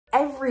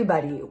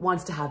Everybody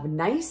wants to have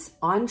nice,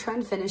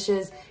 on-trend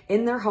finishes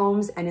in their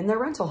homes and in their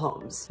rental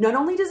homes. Not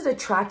only does it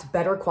attract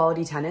better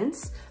quality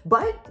tenants,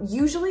 but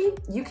usually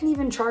you can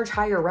even charge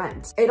higher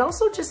rent. It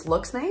also just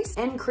looks nice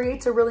and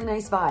creates a really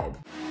nice vibe.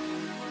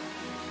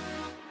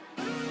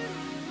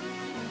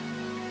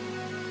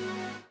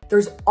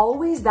 There's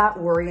always that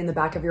worry in the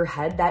back of your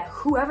head that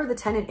whoever the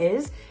tenant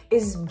is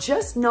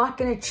just not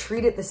gonna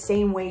treat it the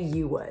same way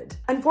you would.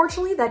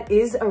 Unfortunately, that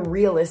is a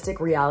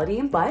realistic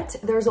reality, but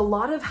there's a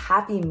lot of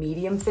happy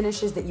medium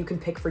finishes that you can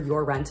pick for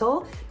your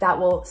rental that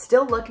will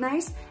still look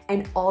nice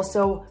and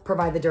also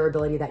provide the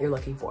durability that you're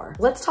looking for.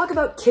 Let's talk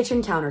about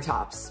kitchen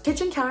countertops.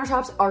 Kitchen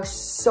countertops are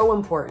so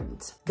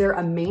important. They're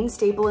a main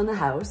staple in the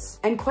house,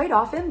 and quite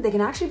often they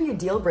can actually be a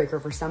deal breaker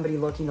for somebody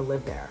looking to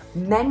live there.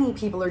 Many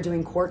people are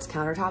doing quartz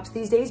countertops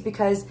these days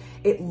because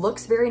it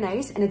looks very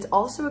nice and it's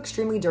also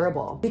extremely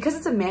durable. Because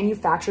it's a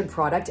manufactured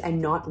product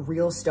and not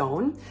real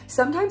stone,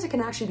 sometimes it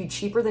can actually be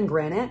cheaper than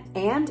granite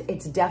and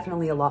it's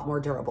definitely a lot more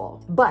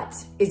durable.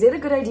 But is it a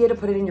good idea to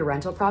put it in your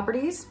rental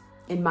properties?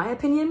 In my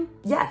opinion,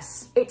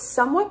 yes. It's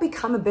somewhat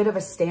become a bit of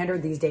a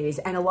standard these days,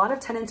 and a lot of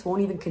tenants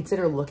won't even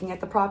consider looking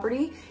at the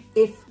property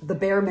if the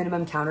bare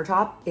minimum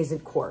countertop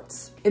isn't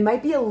quartz. It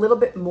might be a little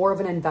bit more of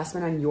an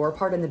investment on your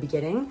part in the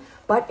beginning,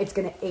 but it's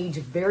gonna age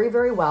very,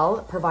 very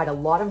well, provide a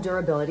lot of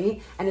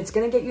durability, and it's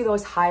gonna get you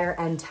those higher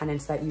end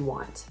tenants that you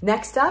want.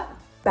 Next up,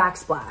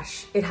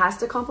 backsplash. It has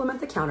to complement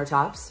the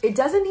countertops. It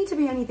doesn't need to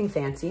be anything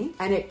fancy,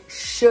 and it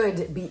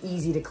should be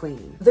easy to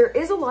clean. There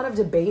is a lot of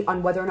debate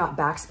on whether or not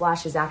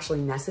backsplash is actually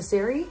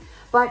necessary,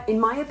 but in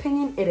my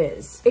opinion, it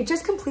is. It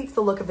just completes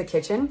the look of the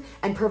kitchen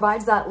and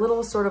provides that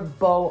little sort of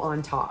bow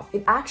on top.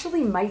 It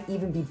actually might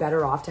even be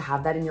better off to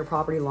have that in your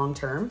property long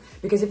term,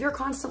 because if you're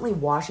constantly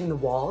washing the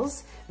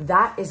walls,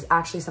 that is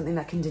actually something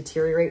that can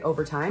deteriorate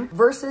over time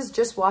versus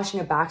just washing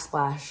a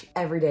backsplash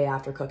every day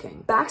after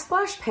cooking.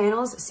 Backsplash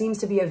panels seems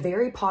to be a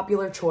very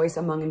popular choice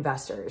among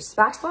investors.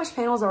 Backsplash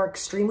panels are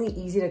extremely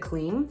easy to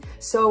clean,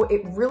 so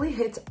it really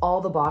hits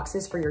all the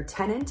boxes for your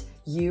tenant,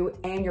 you,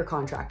 and your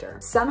contractor.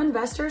 Some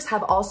investors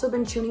have also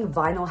been tuning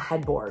vinyl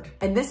headboard,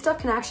 and this stuff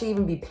can actually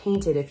even be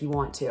painted if you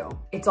want to.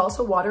 It's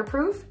also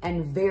waterproof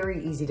and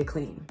very easy to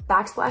clean.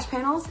 Backsplash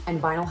panels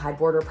and vinyl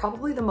headboard are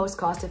probably the most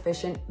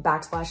cost-efficient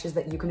backsplashes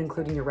that you can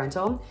include in your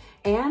rental,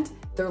 and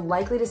they're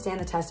likely to stand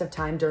the test of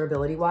time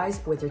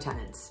durability-wise with your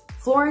tenants.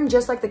 Flooring,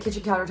 just like the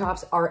kitchen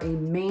countertops, are a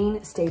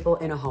main staple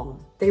in a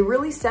home. They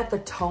really set the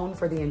tone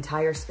for the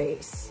entire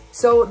space.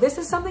 So this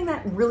is something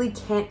that really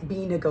can't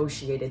be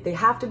negotiated. They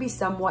have to be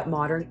somewhat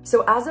modern.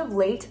 So as of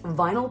late,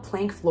 vinyl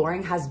plank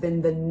flooring has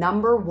been the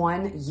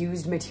 #1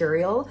 used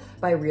material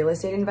by real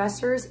estate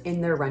investors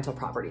in their rental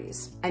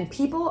properties. And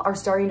people are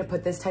starting to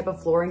put this type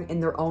of flooring in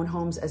their own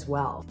homes as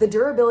well. The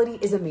durability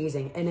is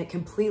amazing and it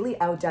completely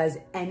outdoes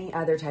any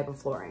other type of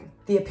flooring.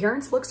 The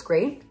appearance looks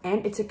great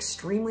and it's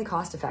extremely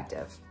cost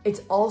effective.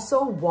 It's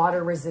also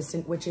water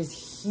resistant, which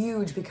is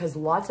huge because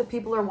lots of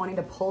people are wanting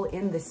to pull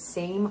in the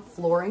same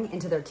flooring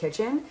into their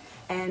kitchen.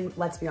 And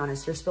let's be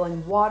honest, you're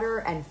spilling water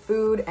and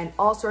food and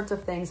all sorts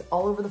of things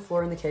all over the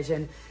floor in the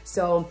kitchen.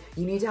 So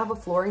you need to have a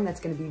flooring that's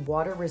gonna be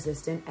water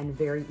resistant and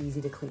very easy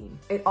to clean.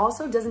 It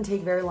also doesn't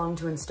take very long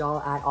to install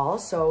at all.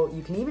 So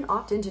you can even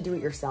opt in to do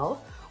it yourself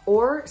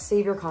or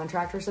save your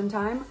contractor some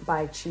time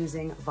by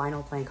choosing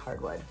vinyl plank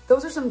hardwood.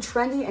 Those are some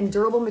trendy and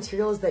durable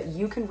materials that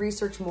you can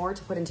research more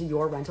to put into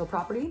your rental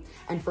property.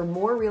 And for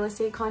more real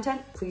estate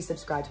content, please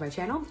subscribe to my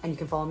channel and you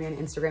can follow me on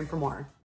Instagram for more.